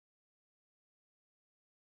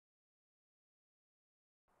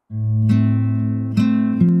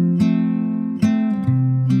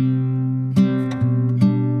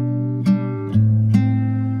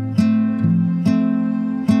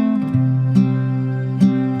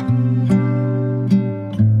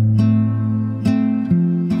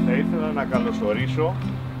καλωσορίσω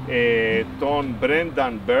τον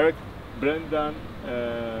Brendan Burke. Brendan,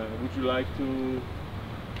 would you like to...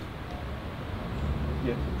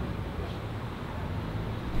 Yes.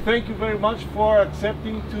 Thank you very much for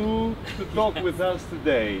accepting to talk with us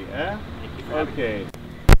today. Okay.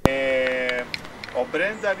 Ο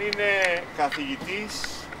Brendan είναι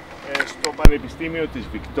καθηγητής στο Πανεπιστήμιο της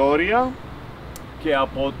Βικτόρια και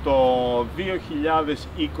από το 2021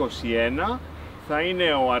 θα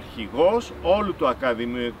είναι ο αρχηγός όλου του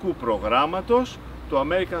ακαδημαϊκού προγράμματος του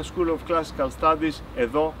American School of Classical Studies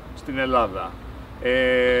εδώ στην Ελλάδα.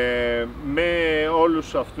 Με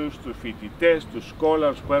όλους αυτούς τους φοιτητές, τους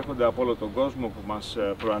scholars που έρχονται από όλο τον κόσμο που μας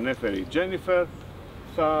προανέφερε η Jennifer,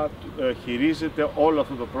 θα χειρίζεται όλο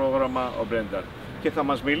αυτό το πρόγραμμα ο Brendan. Και θα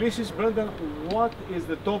μας μιλήσεις, Brendan, what is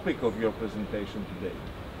the topic of your presentation today?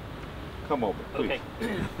 Come over, please. Okay.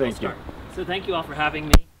 Thank you. So thank you all for having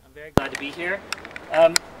me. I'm very glad to be here.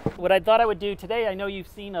 What I thought I would do today, I know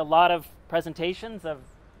you've seen a lot of presentations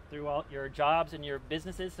through all your jobs and your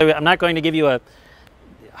businesses. So I'm not going to give you a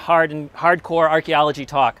hardcore archaeology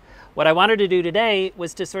talk. What I wanted to do today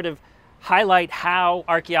was to sort of highlight how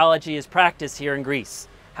archaeology is practiced here in Greece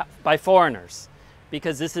by foreigners,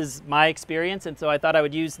 because this is my experience, and so I thought I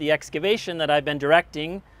would use the excavation that I've been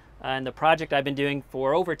directing and the project I've been doing for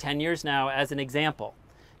over 10 years now as an example,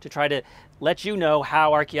 to try to let you know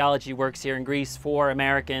how archaeology works here in Greece for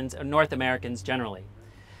Americans and North Americans generally.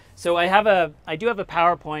 So I do have a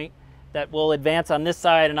PowerPoint that will advance on this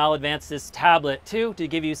side, and I'll advance this tablet too to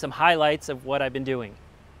give you some highlights of what I've been doing.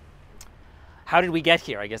 How did we get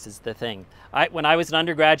here, I guess is the thing. When I was an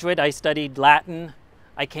undergraduate, I studied Latin.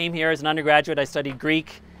 I came here as an undergraduate, I studied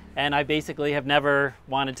Greek, and I basically have never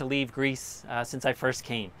wanted to leave Greece since I first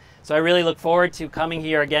came. So I really look forward to coming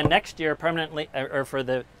here again next year permanently, or for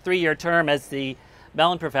the 3-year term as the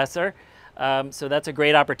Mellon professor. So that's a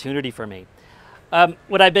great opportunity for me.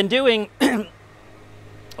 What I've been doing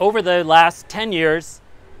over the last 10 years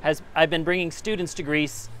I've been bringing students to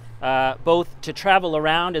Greece, both to travel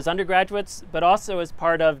around as undergraduates, but also as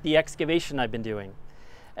part of the excavation I've been doing.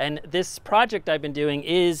 And this project I've been doing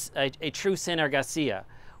is a true synergasia.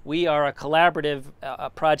 We are a collaborative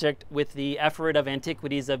project with the effort of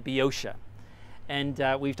antiquities of Boeotia. And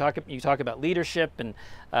you talk about leadership and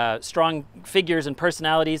strong figures and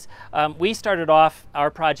personalities. We started off our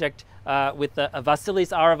project with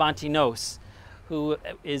Vasilis Aravantinos, who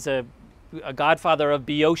is a godfather of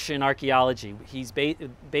Boeotian archaeology. He's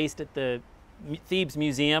based at the Thebes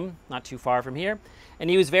Museum, not too far from here. And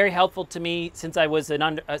he was very helpful to me since I was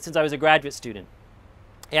a graduate student,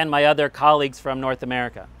 and my other colleagues from North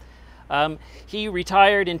America. He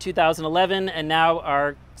retired in 2011, and now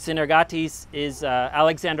our synergatis is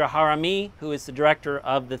Alexandra Harami, who is the director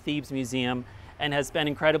of the Thebes Museum and has been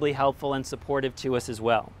incredibly helpful and supportive to us as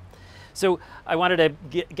well. So I wanted to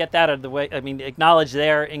get that out of the way, acknowledge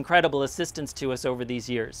their incredible assistance to us over these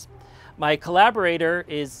years. My collaborator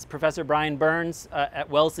is Professor Brian Burns at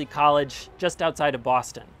Wellesley College, just outside of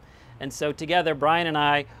Boston. And so together, Brian and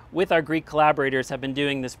I, with our Greek collaborators, have been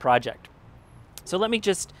doing this project. So let me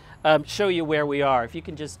just show you where we are. If you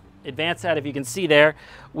can just advance that, if you can see there,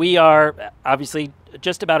 we are obviously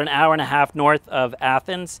just about an hour and a half north of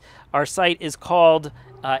Athens. Our site is called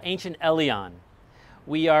Ancient Eleon.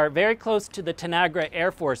 We are very close to the Tanagra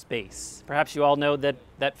Air Force Base. Perhaps you all know that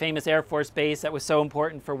famous Air Force Base that was so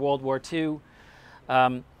important for World War II.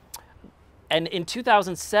 And in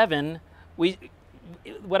 2007,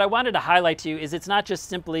 what I wanted to highlight to you is it's not just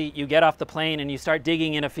simply you get off the plane and you start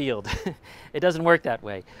digging in a field. It doesn't work that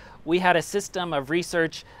way. We had a system of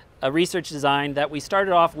research, a research design that we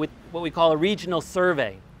started off with what we call a regional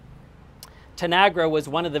survey. Tanagra was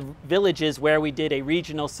one of the villages where we did a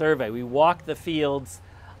regional survey. We walked the fields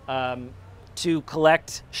to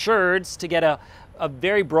collect sherds to get a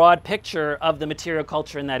very broad picture of the material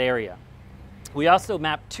culture in that area. We also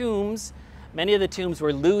mapped tombs. Many of the tombs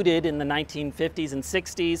were looted in the 1950s and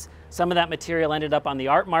 60s. Some of that material ended up on the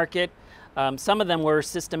art market. Some of them were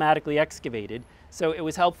systematically excavated. So it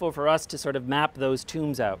was helpful for us to sort of map those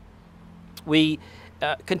tombs out. We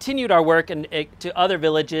continued our work to other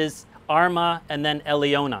villages, Arma and then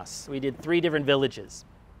Eleonas. We did 3 different villages.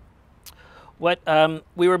 What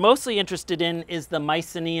we were mostly interested in is the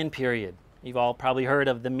Mycenaean period. You've all probably heard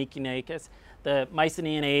of the Mycenaeans, the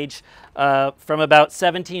Mycenaean age, from about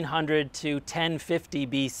 1700 to 1050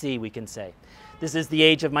 BC, we can say. This is the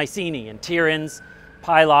age of Mycenae and Tyrans,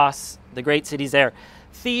 Pylos, the great cities there.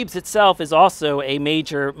 Thebes itself is also a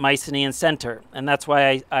major Mycenaean center, and that's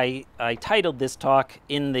why I titled this talk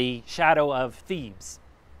In the Shadow of Thebes.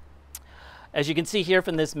 As you can see here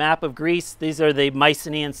from this map of Greece, these are the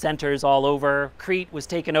Mycenaean centers all over. Crete was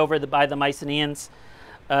taken over by the Mycenaeans.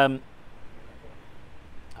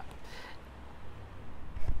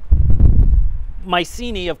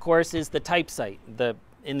 Mycenae, of course, is the type site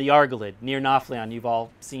in the Argolid near Nafplion. You've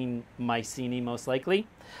all seen Mycenae, most likely.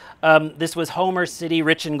 This was Homer's city,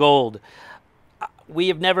 rich in gold. We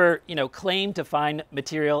have never, claimed to find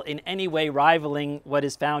material in any way rivaling what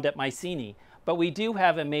is found at Mycenae, but we do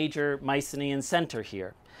have a major Mycenaean center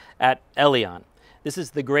here at Eleon. This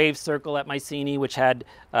is the grave circle at Mycenae, which had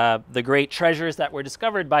the great treasures that were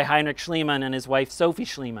discovered by Heinrich Schliemann and his wife Sophie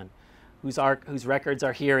Schliemann, whose records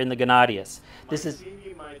are here in the Gennadius.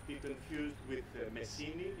 Mycenae might be confused with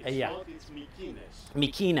Messini. It's not, it's Mykonos.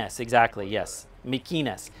 Mykonos, exactly, yes.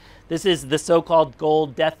 Mykonos. This is the so-called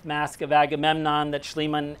gold death mask of Agamemnon that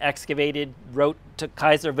Schliemann excavated, wrote to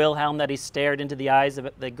Kaiser Wilhelm that he stared into the eyes of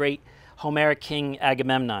the great Homeric king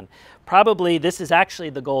Agamemnon. Probably this is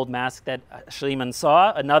actually the gold mask that Schliemann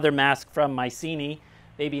saw, another mask from Mycenae,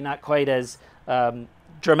 maybe not quite as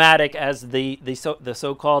dramatic as the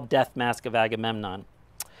so-called death mask of Agamemnon.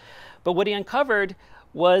 But what he uncovered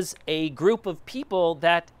was a group of people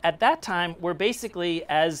that at that time were basically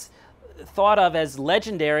thought of as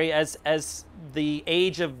legendary as the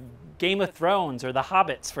age of Game of Thrones or the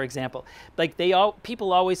Hobbits, for example. Like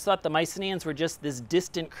people always thought the Mycenaeans were just this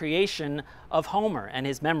distant creation of Homer and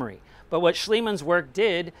his memory. But what Schliemann's work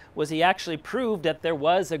did was he actually proved that there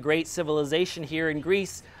was a great civilization here in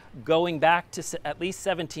Greece going back to at least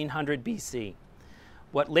 1700 BC.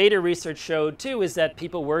 What later research showed too is that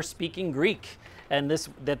people were speaking Greek, and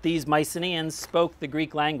that these Mycenaeans spoke the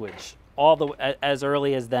Greek language as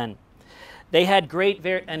early as then. They had great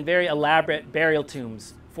and very elaborate burial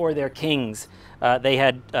tombs for their kings. They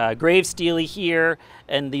had grave stele here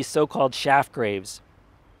and these so-called shaft graves.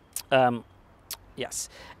 Yes,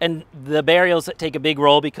 and the burials take a big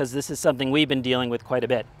role because this is something we've been dealing with quite a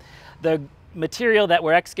bit. The material that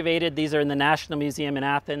were excavated, these are in the National Museum in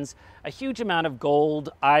Athens, a huge amount of gold,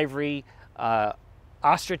 ivory,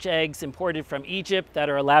 ostrich eggs imported from Egypt that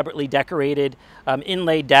are elaborately decorated,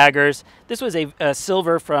 inlaid daggers. This was a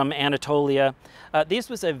silver from Anatolia. This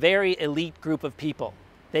was a very elite group of people.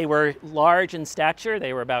 They were large in stature.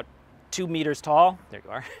 They were about 2 meters tall. There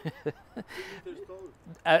you are.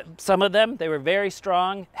 Some of them, they were very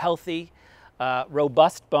strong, healthy,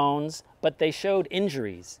 robust bones, but they showed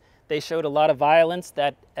injuries. They showed a lot of violence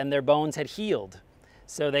and their bones had healed.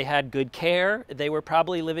 So they had good care. They were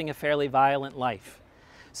probably living a fairly violent life.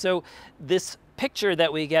 So this picture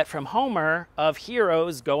that we get from Homer of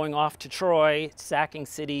heroes going off to Troy, sacking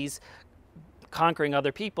cities, conquering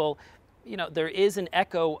other people, there is an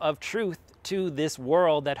echo of truth to this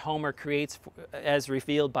world that Homer creates as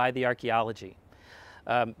revealed by the archaeology.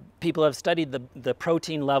 People have studied the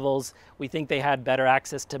protein levels. We think they had better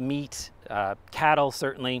access to meat, cattle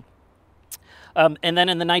certainly. And then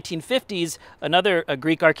in the 1950s, another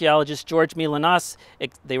Greek archaeologist, George Milanos,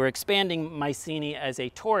 they were expanding Mycenae as a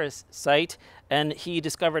tourist site, and he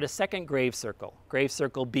discovered a second grave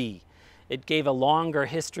circle B. It gave a longer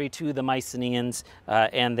history to the Mycenaeans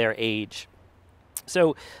and their age.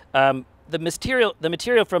 So the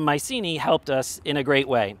material from Mycenae helped us in a great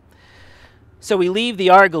way. So we leave the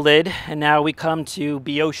Argolid, and now we come to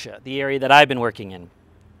Boeotia, the area that I've been working in.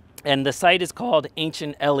 And the site is called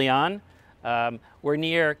Ancient Eleon. We're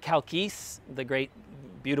near Chalkis, the great,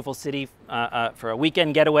 beautiful city for a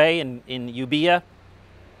weekend getaway in Euboea.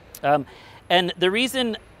 And the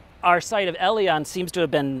reason our site of Eleon seems to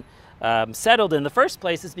have been settled in the first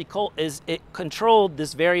place is because it controlled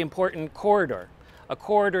this very important corridor, a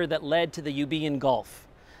corridor that led to the Euboean Gulf.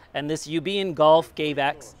 And this Euboean Gulf gave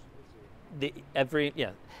access.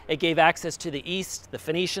 It gave access to the east. The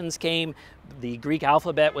Phoenicians came. The Greek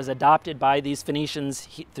alphabet was adopted by these Phoenicians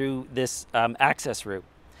through this access route.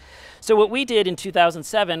 So what we did in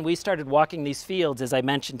 2007, we started walking these fields, as I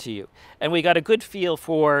mentioned to you, and we got a good feel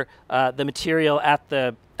for the material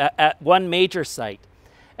at one major site.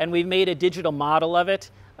 And we made a digital model of it,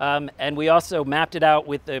 and we also mapped it out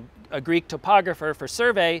with a Greek topographer for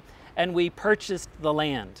survey, and we purchased the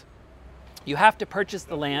land. You have to purchase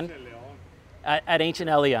the land. At Ancient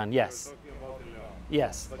Eleon, yes. You're talking about Eleon.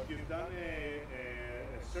 Yes. But you've done a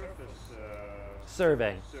surface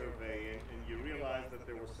survey, and you realized that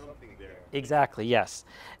there was something there. Exactly, yes.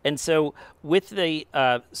 And so with the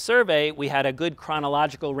survey, we had a good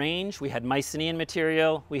chronological range. We had Mycenaean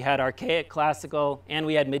material, we had archaic classical, and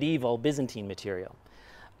we had medieval Byzantine material.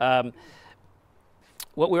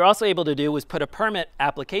 what we were also able to do was put a permit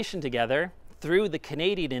application together through the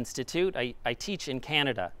Canadian Institute. I teach in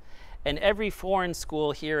Canada. And every foreign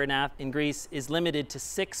school here in Greece is limited to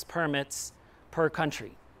 6 permits per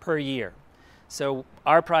country, per year. So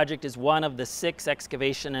our project is one of the 6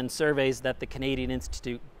 excavation and surveys that the Canadian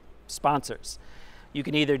Institute sponsors. You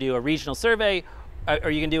can either do a regional survey, or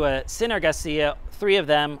you can do a Synargasia, 3 of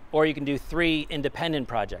them, or you can do 3 independent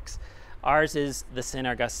projects. Ours is the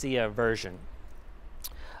Synargasia version.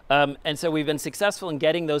 And so we've been successful in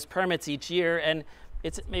getting those permits each year, and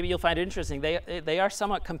maybe you'll find it interesting. They are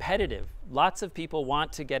somewhat competitive. Lots of people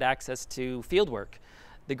want to get access to fieldwork.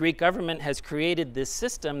 The Greek government has created this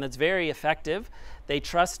system that's very effective. They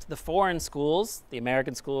trust the foreign schools, the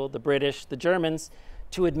American school, the British, the Germans,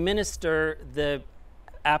 to administer the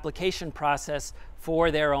application process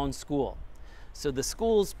for their own school. So the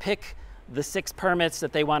schools pick the 6 permits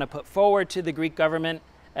that they want to put forward to the Greek government,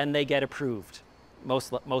 and they get approved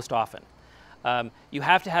most often. You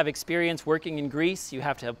have to have experience working in Greece. You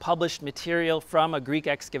have to have published material from a Greek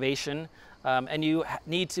excavation, and you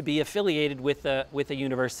need to be affiliated with a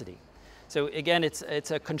university. So again,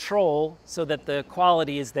 it's a control so that the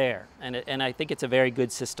quality is there, and I think it's a very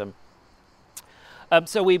good system.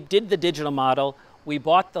 So we did the digital model. We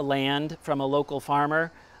bought the land from a local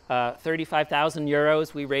farmer. 35,000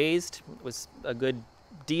 euros we raised. It was a good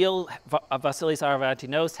deal. Vasilis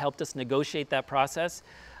Arvantinos helped us negotiate that process.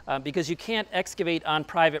 Because you can't excavate on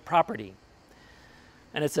private property.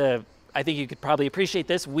 And I think you could probably appreciate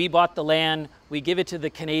this. We bought the land, we give it to the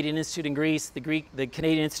Canadian Institute in Greece, the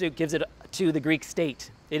Canadian Institute gives it to the Greek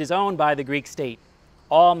state. It is owned by the Greek state.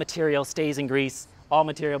 All material stays in Greece, all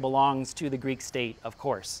material belongs to the Greek state, of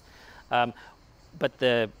course. But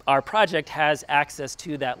our project has access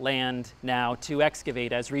to that land now to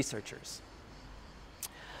excavate as researchers.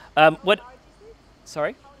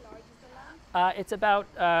 Sorry? It's about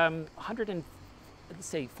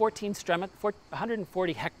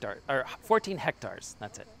 140 hectares, or 14 hectares,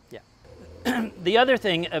 that's it, yeah. The other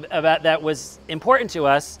thing about that was important to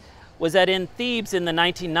us was that in Thebes in the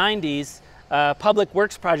 1990s, public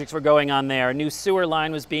works projects were going on there. A new sewer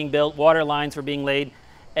line was being built, water lines were being laid,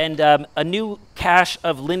 and a new cache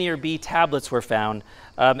of linear B tablets were found.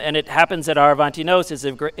 And it happens that Arvantinos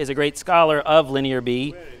is a great scholar of linear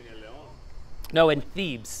B. Where, in Eleon? No, in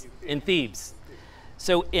Thebes. In Thebes.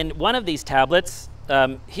 So in one of these tablets,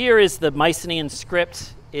 here is the Mycenaean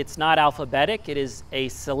script. It's not alphabetic, it is a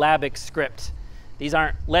syllabic script. These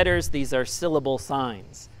aren't letters, these are syllable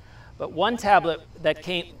signs. But one tablet that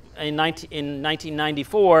came in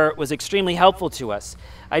 1994 was extremely helpful to us.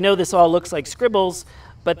 I know this all looks like scribbles,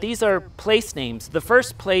 but these are place names. The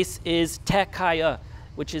first place is Tekaya,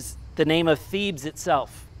 which is the name of Thebes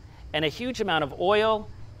itself, and a huge amount of oil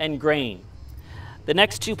and grain. The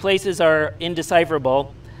next 2 places are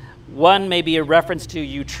indecipherable. One may be a reference to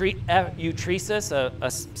Eutresis,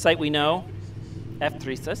 a site we know,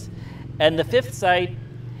 Eftresis. And the 5th site,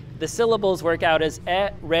 the syllables work out as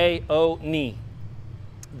E-re-o-ni.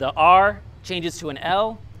 The R changes to an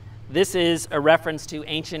L. This is a reference to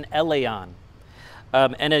ancient Eleon.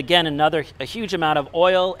 And again, a huge amount of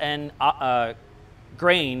oil and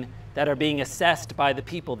grain that are being assessed by the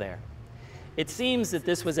people there. It seems that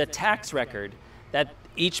this was a tax record that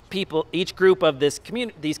each group of these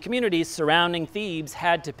communities surrounding Thebes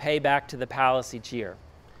had to pay back to the palace each year.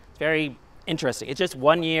 It's very interesting. It's just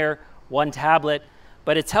 1 year, 1 tablet,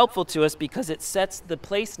 but it's helpful to us because it sets the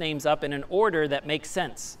place names up in an order that makes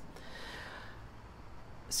sense.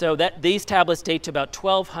 So that these tablets date to about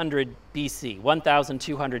 1200 BC,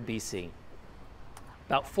 1200 BC.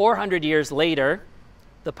 About 400 years later,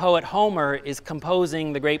 the poet Homer is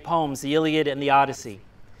composing the great poems, the Iliad and the Odyssey.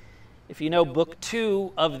 If you know Book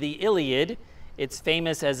 2 of the Iliad, it's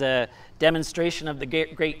famous as a demonstration of the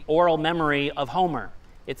great oral memory of Homer.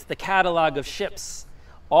 It's the catalog of ships,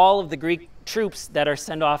 all of the Greek troops that are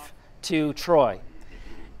sent off to Troy.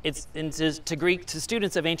 To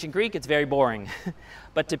students of ancient Greek, it's very boring.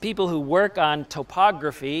 But to people who work on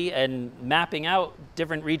topography and mapping out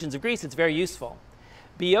different regions of Greece, it's very useful.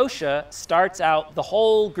 Boeotia starts out the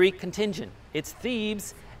whole Greek contingent. It's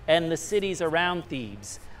Thebes and the cities around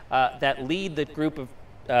Thebes that lead the group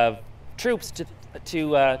of troops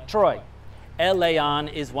to Troy.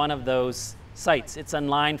 Eleon is one of those sites. It's on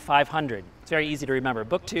line 500. It's very easy to remember.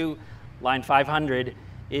 Book 2, line 500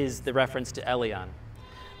 is the reference to Eleon.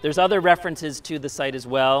 There's other references to the site as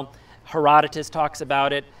well. Herodotus talks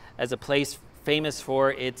about it as a place famous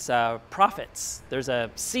for its prophets. There's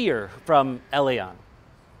a seer from Eleon.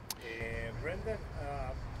 Brendan,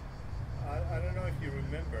 I don't know if you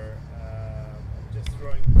remember, I'm just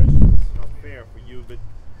throwing questions, not fair for you, but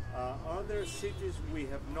Are there cities we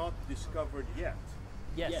have not discovered yet?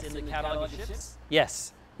 Yes, in the catalog of ships?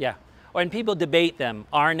 Yes, yeah. And people debate them.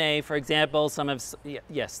 Arne, for example,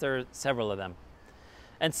 yes, there are several of them.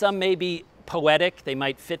 And some may be poetic, they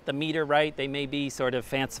might fit the meter right, they may be sort of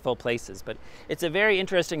fanciful places, but it's a very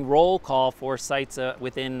interesting roll call for sites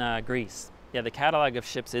within Greece. Yeah, the catalog of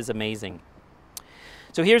ships is amazing.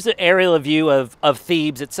 So here's an aerial view of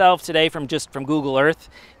Thebes itself today from Google Earth.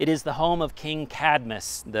 It is the home of King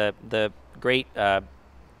Kadmos, the great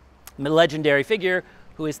legendary figure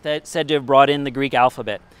who is said to have brought in the Greek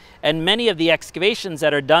alphabet. And many of the excavations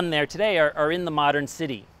that are done there today are in the modern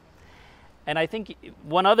city. And I think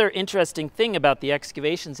one other interesting thing about the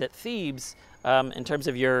excavations at Thebes, in terms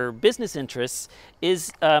of your business interests,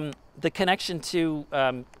 is the connection to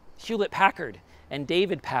Hewlett-Packard and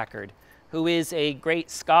David Packard, who is a great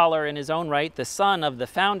scholar in his own right, the son of the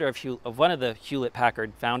founder of one of the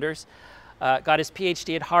Hewlett-Packard founders, got his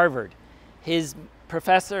PhD at Harvard. His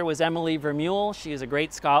professor was Emily Vermeulen. She was a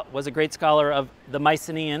great scholar of the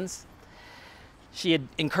Mycenaeans. She had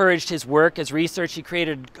encouraged his work as research. She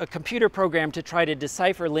created a computer program to try to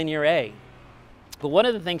decipher linear A. But one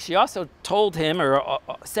of the things she also told him, or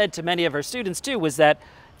said to many of her students too, was that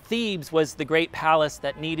Thebes was the great palace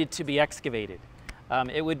that needed to be excavated.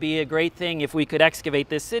 It would be a great thing if we could excavate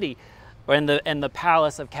this city and the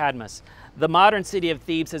palace of Kadmos. The modern city of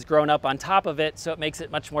Thebes has grown up on top of it, so it makes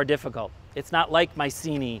it much more difficult. It's not like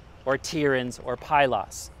Mycenae or Tiryns or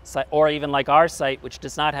Pylos, or even like our site, which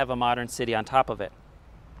does not have a modern city on top of it.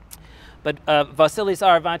 But Vasilis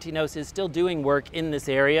Aravantinos is still doing work in this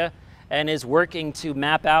area and is working to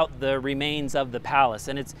map out the remains of the palace.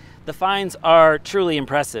 And the finds are truly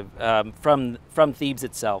impressive from Thebes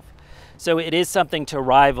itself. So it is something to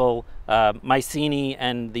rival Mycenae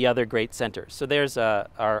and the other great centers. So there's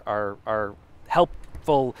our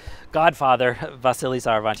helpful godfather, Vasilis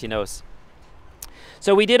Aravantinos.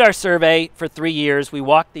 So we did our survey for 3 years. We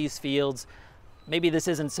walked these fields. Maybe this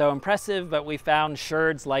isn't so impressive, but we found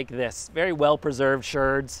sherds like this, very well-preserved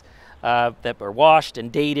sherds that were washed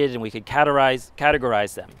and dated, and we could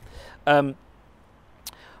categorize them.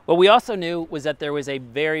 What we also knew was that there was a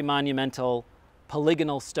very monumental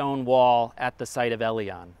polygonal stone wall at the site of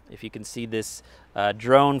Eleon. If you can see this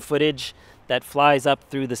drone footage that flies up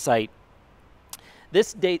through the site.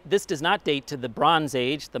 This does not date to the Bronze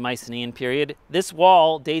Age, the Mycenaean period. This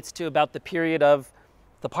wall dates to about the period of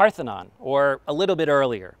the Parthenon, or a little bit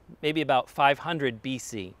earlier, maybe about 500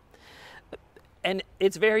 BC. And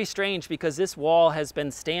it's very strange because this wall has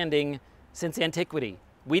been standing since antiquity.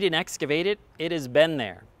 We didn't excavate it, it has been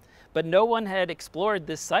there. But no one had explored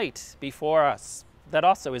this site before us. That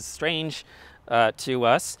also is strange to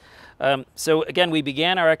us. So again, we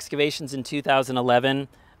began our excavations in 2011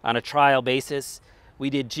 on a trial basis. We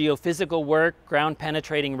did geophysical work, ground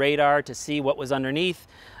penetrating radar to see what was underneath,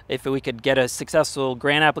 if we could get a successful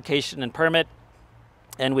grant application and permit,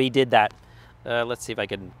 and we did that. Let's see if I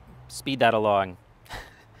can speed that along.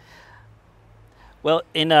 Well,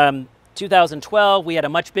 in 2012, we had a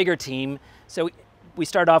much bigger team. So we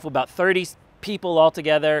started off with about 30 people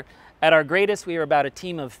altogether. At our greatest, we were about a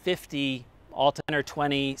team of 50, all 10 or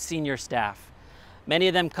 20 senior staff. Many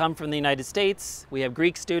of them come from the United States. We have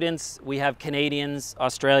Greek students, we have Canadians,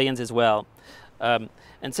 Australians as well. And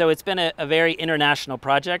so it's been a very international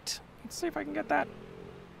project. Let's see if I can get that.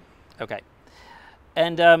 Okay.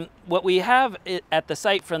 And what we have at the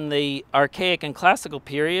site from the archaic and classical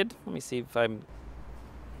period, let me see if I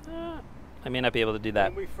may not be able to do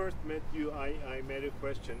that. When we first met you, I made a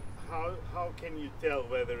question. How can you tell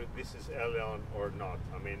whether this is Eleon or not?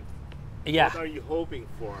 I mean, yeah. What are you hoping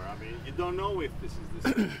for? I mean, you don't know if this is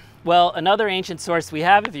the same. Well, another ancient source we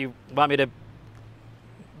have, if you want me to,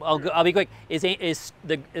 I'll be quick, is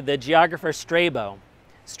the geographer Strabo.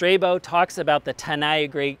 Strabo talks about the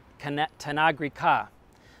Tanagrika,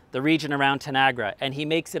 the region around Tanagra, and he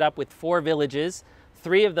makes it up with 4 villages.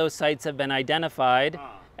 3 of those sites have been identified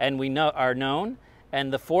and are known,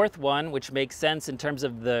 and the 4th one, which makes sense in terms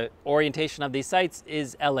of the orientation of these sites,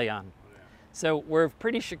 is Eleon. So we're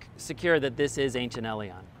pretty secure that this is ancient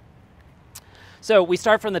Eleon. So we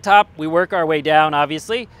start from the top, we work our way down,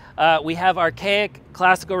 obviously. We have archaic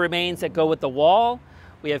classical remains that go with the wall.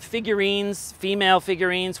 We have figurines, female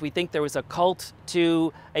figurines. We think there was a cult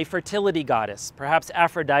to a fertility goddess, perhaps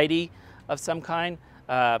Aphrodite of some kind,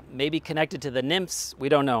 maybe connected to the nymphs, we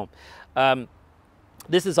don't know.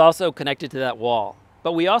 This is also connected to that wall.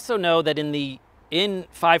 But we also know that in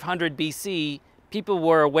 500 BC, people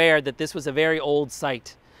were aware that this was a very old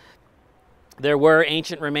site. There were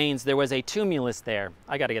ancient remains. There was a tumulus there.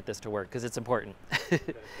 I got to get this to work because it's important.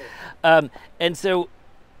 And so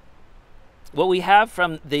what we have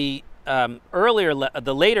from the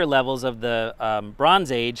the later levels of the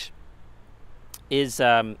Bronze Age is,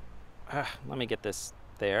 let me get this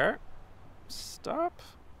there. Stop.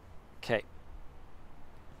 Okay.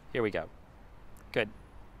 Here we go. Good.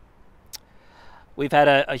 We've had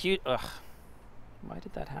a huge, why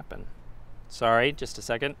did that happen? Sorry, just a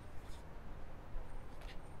second.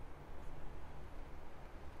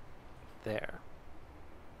 There.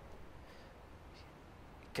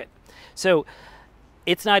 Good. So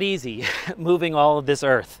it's not easy moving all of this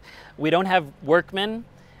earth. We don't have workmen.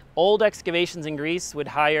 Old excavations in Greece would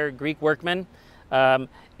hire Greek workmen.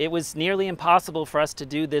 It was nearly impossible for us to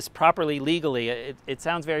do this properly legally. It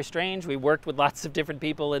sounds very strange. We worked with lots of different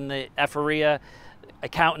people in the ephoria,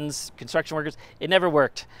 accountants, construction workers. It never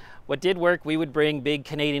worked. What did work, we would bring big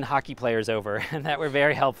Canadian hockey players over, and that were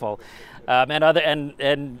very helpful.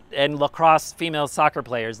 And lacrosse female soccer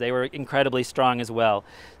players, they were incredibly strong as well.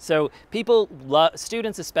 So people,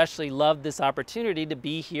 students especially, loved this opportunity to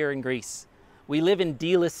be here in Greece. We live in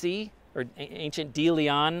Delisi, or ancient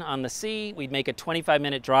Eleon on the sea. We'd make a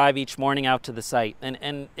 25-minute drive each morning out to the site,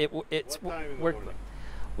 and it's worked.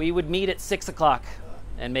 We would meet at 6 o'clock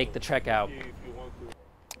and make the trek out.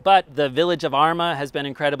 But the village of Arma has been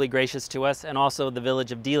incredibly gracious to us, and also the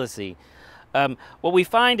village of Delisi. What we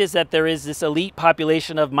find is that there is this elite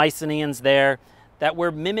population of Mycenaeans there that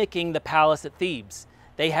were mimicking the palace at Thebes.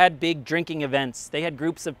 They had big drinking events. They had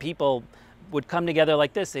groups of people would come together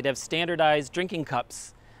like this. They'd have standardized drinking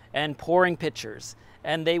cups and pouring pitchers,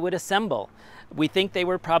 and they would assemble. We think they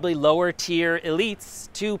were probably lower tier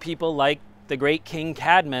elites to people like the great king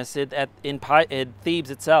Kadmos in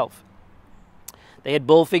Thebes itself. They had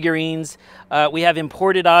bull figurines. We have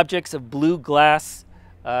imported objects of blue glass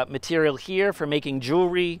material here for making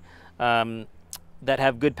jewelry that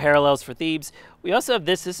have good parallels for Thebes. We also have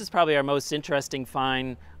this is probably our most interesting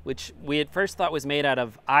find, which we at first thought was made out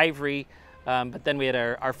of ivory, but then we had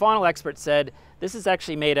our faunal expert said this is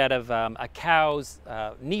actually made out of a cow's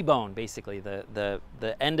knee bone, basically the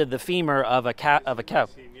end of the femur of a cow.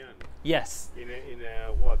 Yes. In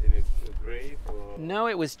a grave? Or? No,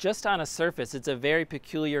 it was just on a surface. It's a very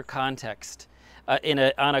peculiar context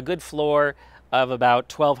on a good floor of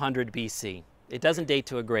about 1200 BC. It doesn't date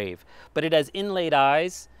to a grave, but it has inlaid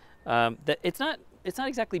eyes. It's not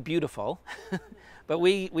exactly beautiful, but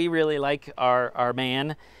we really like our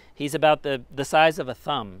man. He's about the size of a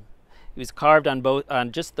thumb. He was carved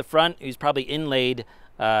on just the front. He was probably inlaid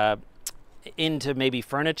into maybe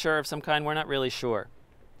furniture of some kind. We're not really sure.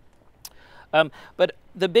 But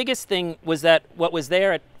the biggest thing was that what was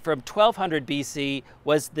there from 1200 BC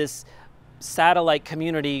was this satellite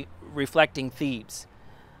community reflecting Thebes.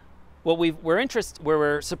 What we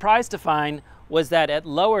were surprised to find was that at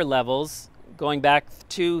lower levels, going back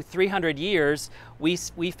 200-300 years, we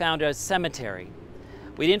found a cemetery.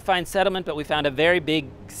 We didn't find settlement, but we found a very big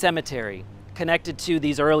cemetery connected to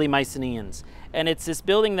these early Mycenaeans. And it's this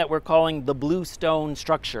building that we're calling the Blue Stone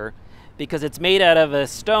Structure, because it's made out of a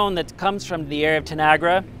stone that comes from the area of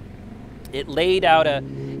Tanagra. It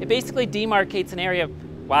basically demarcates an area.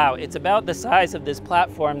 Wow, it's about the size of this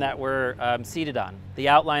platform that we're seated on. The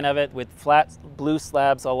outline of it with flat blue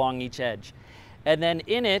slabs along each edge. And then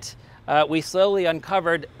in it, we slowly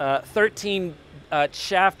uncovered 13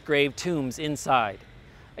 shaft grave tombs inside.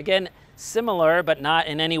 Again, similar, but not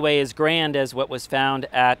in any way as grand as what was found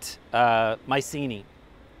at Mycenae.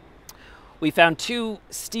 We found 2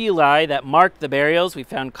 stelae that marked the burials. We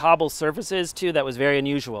found cobble surfaces too. That was very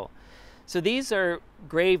unusual. So these are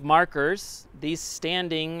grave markers. These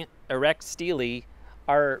standing erect stelae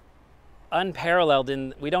are unparalleled,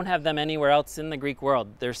 and we don't have them anywhere else in the Greek world.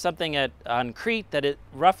 There's something on Crete that is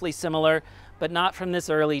roughly similar, but not from this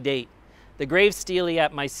early date. The grave stelae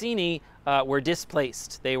at Mycenae were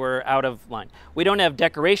displaced. They were out of line. We don't have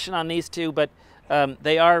decoration on these 2, but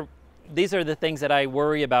these are the things that I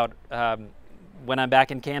worry about when I'm back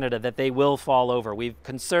in Canada, that they will fall over. We've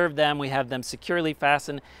conserved them. We have them securely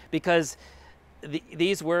fastened because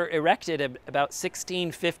these were erected at about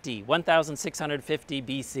 1650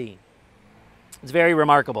 BC. It's very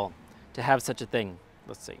remarkable to have such a thing.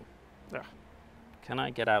 Let's see. Can I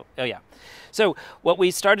get out? Oh yeah. So what we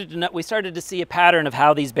started to see a pattern of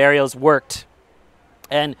how these burials worked.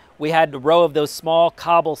 And we had a row of those small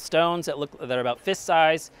cobble stones that are about fist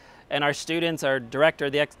size. And our students, our director,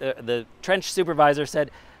 the trench supervisor said,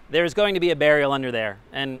 there's going to be a burial under there.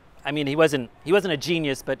 And I mean, he wasn't a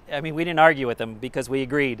genius, but I mean, we didn't argue with him because we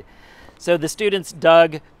agreed. So the students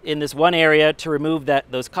dug in this one area to remove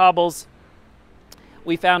those cobbles.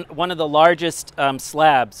 We found one of the largest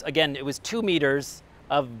slabs. Again, it was 2 meters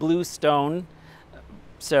of blue stone.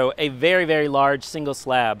 So a very, very large single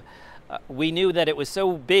slab. We knew that it was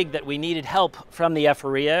so big that we needed help from the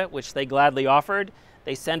Ephoria, which they gladly offered.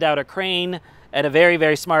 They sent out a crane and a very,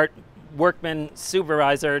 very smart workman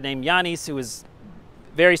supervisor named Yannis, who was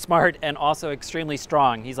very smart and also extremely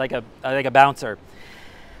strong. He's like a bouncer.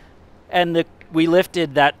 And we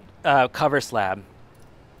lifted that cover slab.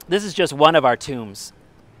 This is just one of our tombs.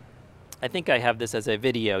 I think I have this as a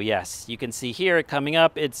video, yes. You can see here it coming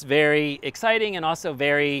up. It's very exciting and also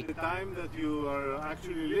very... The time that you are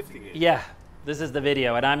actually lifting it. Yeah, this is the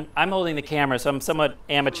video, and I'm holding the camera, so I'm somewhat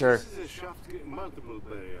amateur. So this is a shaft, multiple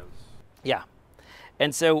burials. Yeah.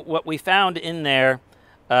 And so what we found in there,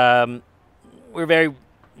 we're very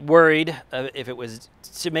worried if it was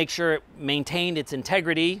to make sure it maintained its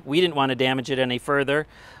integrity. We didn't want to damage it any further.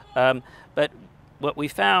 But what we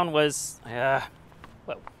found was...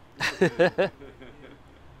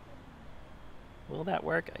 Will that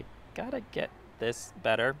work? I gotta get this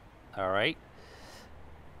better. All right.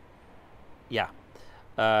 Yeah.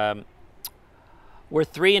 We're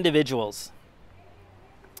 3 individuals.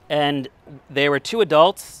 And there were 2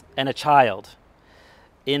 adults and a child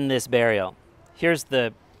in this burial. Here's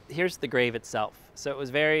the grave itself. So it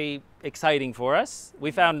was very exciting for us.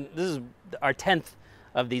 We found, this is our 10th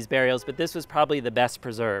of these burials, but this was probably the best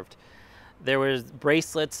preserved. There was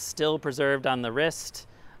bracelets still preserved on the wrist,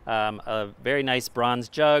 a very nice bronze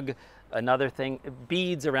jug, another thing,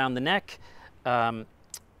 beads around the neck,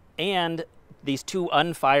 and these 2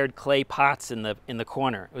 unfired clay pots in the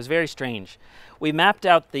corner. It was very strange. We mapped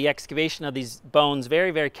out the excavation of these bones very,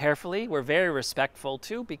 very carefully. We're very respectful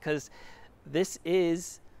too, because this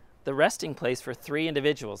is the resting place for 3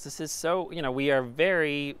 individuals. This is so, you know, we are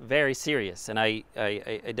very, very serious, and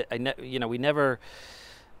you know, we never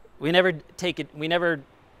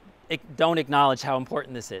don't acknowledge how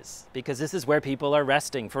important this is, because this is where people are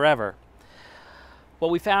resting forever.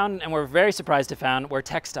 What we found, and we're very surprised to find, were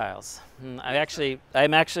textiles. My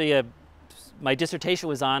dissertation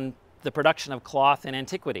was on the production of cloth in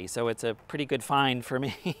antiquity, so it's a pretty good find for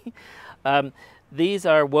me. This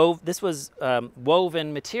was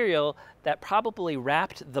woven material that probably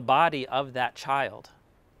wrapped the body of that child.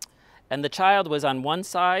 And the child was on one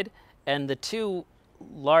side, and the 2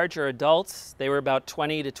 larger adults, they were about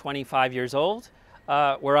 20 to 25 years old,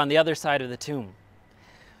 were on the other side of the tomb.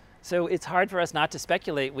 So it's hard for us not to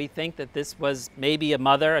speculate. We think that this was maybe a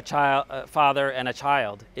mother, a father, and a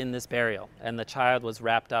child in this burial, and the child was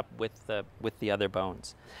wrapped up with the other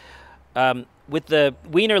bones. With the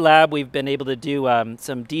Wiener lab, we've been able to do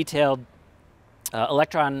some detailed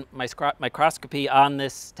electron microscopy on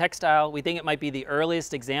this textile. We think it might be the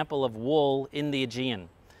earliest example of wool in the Aegean.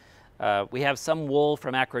 We have some wool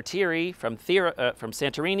from Akrotiri, from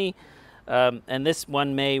Santorini, and this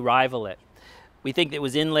one may rival it. We think it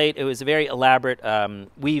was inlaid. It was a very elaborate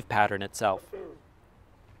weave pattern itself.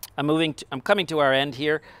 I'm coming to our end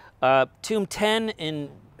here. Tomb 10 in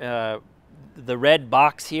the red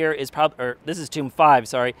box here is this is tomb 5,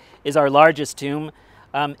 sorry, is our largest tomb.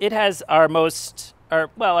 It has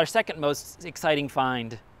our second most exciting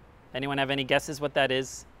find. Anyone have any guesses what that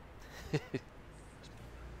is?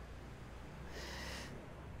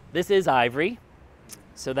 This is ivory,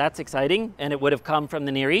 so that's exciting, and it would have come from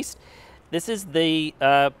the Near East. This is the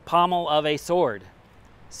pommel of a sword,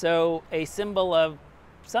 so a symbol of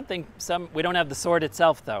something. We don't have the sword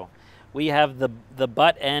itself, though. We have the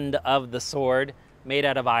butt end of the sword made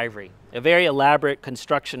out of ivory. A very elaborate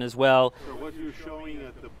construction as well. So what you're showing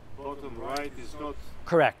at the bottom right is not...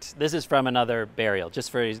 Correct. This is from another burial,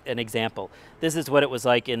 just for an example. This is what it was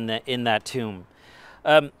like in that tomb.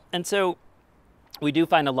 And so we do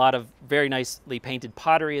find a lot of very nicely painted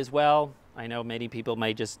pottery as well. I know many people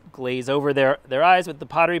may just glaze over their eyes with the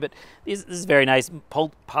pottery, but this is very nice,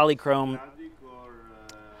 polychrome.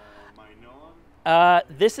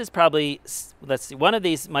 This is probably, let's see, one of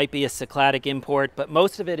these might be a Cycladic import, but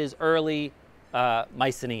most of it is early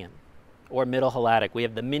Mycenaean or Middle Helladic. We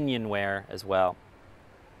have the minion ware as well.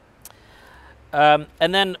 And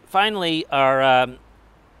then finally, our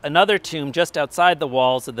another tomb just outside the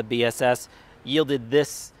walls of the BSS yielded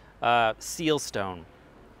this seal stone,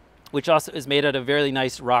 which also is made out of very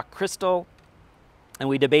nice rock crystal. And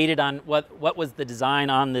we debated on what was the design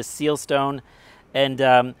on this seal stone.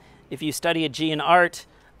 And if you study Aegean art,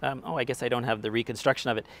 I guess I don't have the reconstruction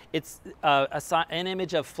of it. It's an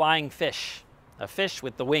image of flying fish, a fish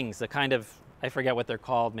with the wings, the kind of, I forget what they're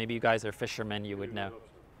called. Maybe you guys are fishermen, you would know.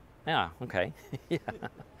 Yeah, okay. Yeah.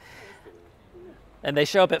 And they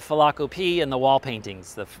show up at Phylakope in the wall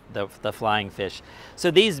paintings, the flying fish.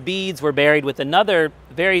 So these beads were buried with another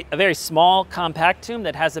a very small, compact tomb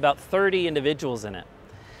that has about 30 individuals in it.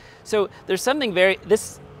 So there's something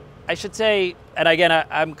I should say, and again,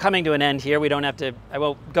 I'm coming to an end here. We don't have to, I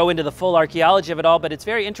won't go into the full archaeology of it all, but it's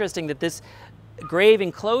very interesting that this grave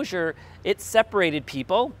enclosure, it separated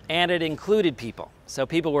people and it included people. So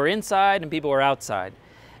people were inside and people were outside.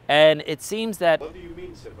 And it seems that... What do you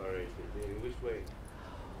mean separated? In which way?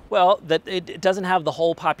 Well, that it doesn't have the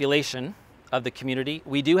whole population of the community.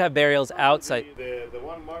 We do have burials outside. The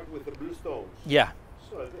one marked with the blue stones? Yeah.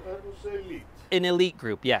 So that was elite. An elite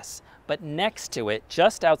group, yes. But next to it,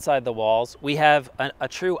 just outside the walls, we have a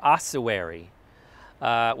true ossuary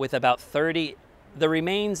with about 30,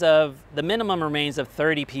 the minimum remains of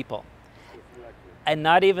 30 people. And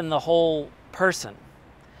not even the whole person.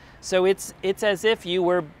 So it's as if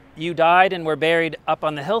you died and were buried up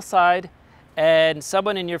on the hillside, and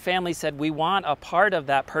someone in your family said, we want a part of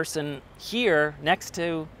that person here next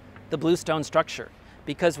to the bluestone structure,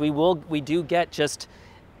 because we do get just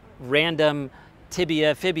random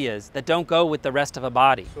tibia, fibias that don't go with the rest of a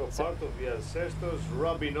body. So part of the ancestors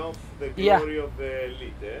rubbing off the glory of the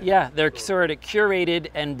elite, eh? Yeah, they're sort of curated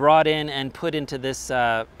and brought in and put into this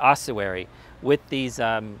ossuary with these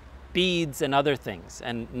beads and other things,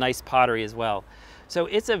 and nice pottery as well. So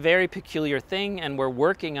it's a very peculiar thing, and we're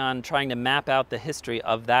working on trying to map out the history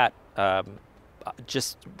of that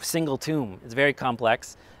just single tomb. It's very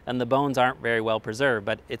complex, and the bones aren't very well preserved,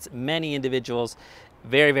 but it's many individuals,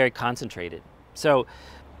 very, very concentrated. So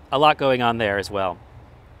a lot going on there as well.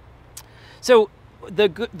 So the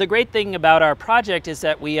great thing about our project is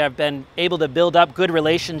that we have been able to build up good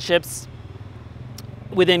relationships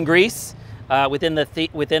within Greece, within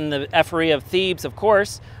the Ephyre of Thebes, of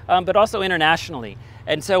course, but also internationally.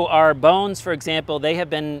 And so our bones, for example, they have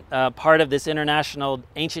been part of this international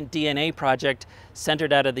ancient DNA project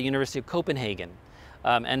centered out of the University of Copenhagen.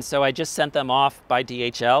 And so I just sent them off by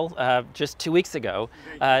DHL just 2 weeks ago.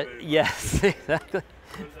 Yes, exactly.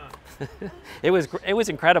 It was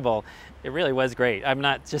incredible. It really was great. I'm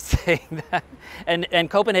not just saying that. And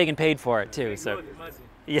Copenhagen paid for it too. So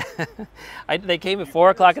yeah, they came at 4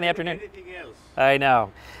 o'clock in the afternoon. Anything else? I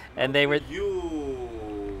know, and they were. You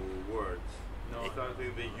words. No.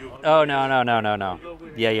 Starting the you. Oh no.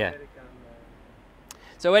 Yeah.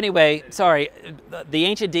 So anyway, sorry, the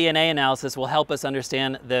ancient DNA analysis will help us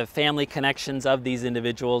understand the family connections of these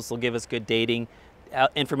individuals. Will give us good dating,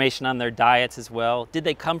 information on their diets as well. Did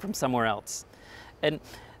they come from somewhere else? And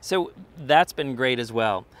so that's been great as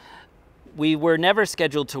well. We were never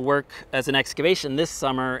scheduled to work as an excavation this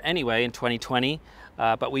summer anyway, in 2020,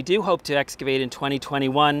 but we do hope to excavate in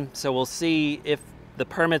 2021. So we'll see if the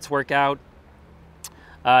permits work out,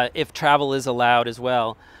 if travel is allowed as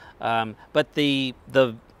well. But the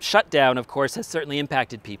shutdown, of course, has certainly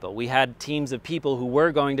impacted people. We had teams of people who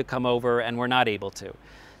were going to come over and were not able to.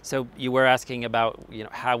 So you were asking about,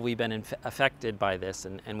 have we been affected by this,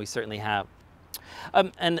 and we certainly have.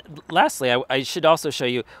 And lastly, I should also show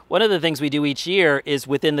you, one of the things we do each year is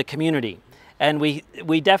within the community. And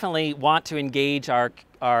we definitely want to engage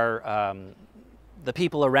the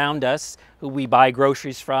people around us who we buy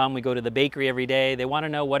groceries from. We go to the bakery every day. They want to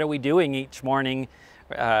know, what are we doing each morning,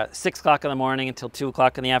 6 o'clock in the morning until 2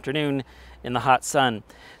 o'clock in the afternoon in the hot sun.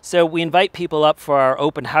 So we invite people up for our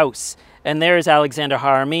open house. And there's Alexander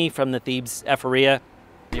Harami from the Thebes Ephyrea.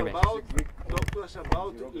 Talk to us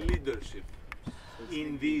about leadership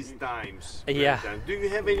in these times. Yeah. Do you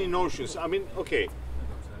have any notions? I mean, okay,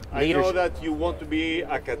 I know that you want to be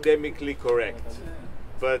academically correct,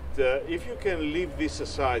 but if you can leave this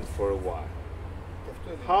aside for a while,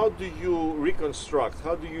 how do you reconstruct,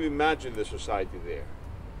 how do you imagine the society there?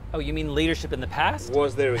 Oh, you mean leadership in the past?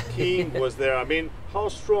 Was there a king? Was there, I mean, how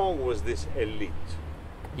strong was this elite?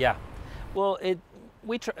 Yeah. Well,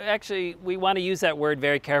 actually, we want to use that word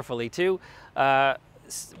very carefully too.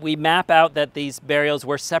 We map out that these burials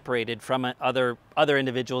were separated from other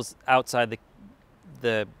individuals outside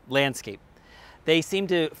the landscape. They seem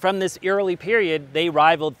to, from this early period, they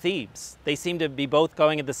rivaled Thebes. They seem to be both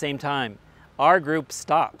going at the same time. Our group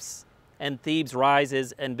stops, and Thebes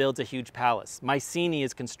rises and builds a huge palace. Mycenae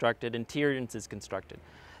is constructed, and Tiryns is constructed.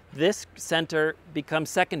 This center becomes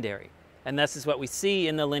secondary, and this is what we see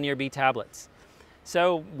in the Linear B tablets.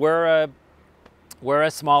 So we're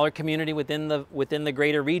a smaller community within the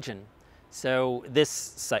greater region. So this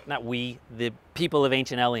site, not we, the people of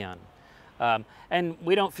ancient Eleon. And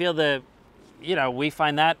we don't feel we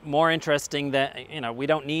find that more interesting that, we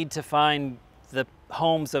don't need to find the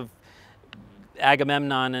homes of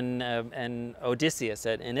Agamemnon and Odysseus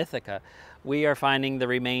in Ithaca. We are finding the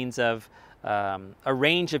remains of a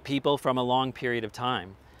range of people from a long period of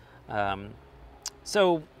time.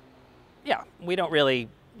 So yeah, we don't really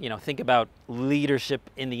think about leadership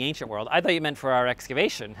in the ancient world. I thought you meant for our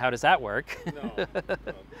excavation. How does that work? No.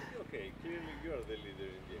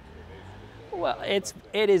 Well, it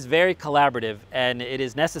is very collaborative, and it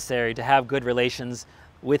is necessary to have good relations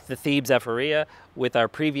with the Thebes Ephoria, with our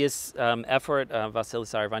previous effort,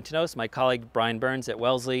 Vasilis Arivantinos, my colleague Brian Burns at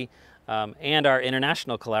Wellesley, and our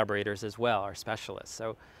international collaborators as well, our specialists.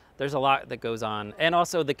 So there's a lot that goes on. And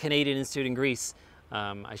also the Canadian Institute in Greece,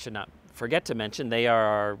 I should not forget to mention, they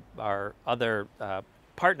are our other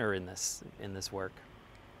partner in this work.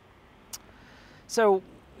 So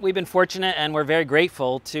we've been fortunate, and we're very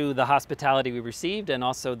grateful to the hospitality we received, and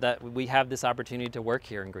also that we have this opportunity to work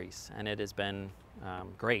here in Greece, and it has been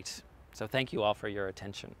great. So thank you all for your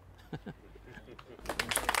attention.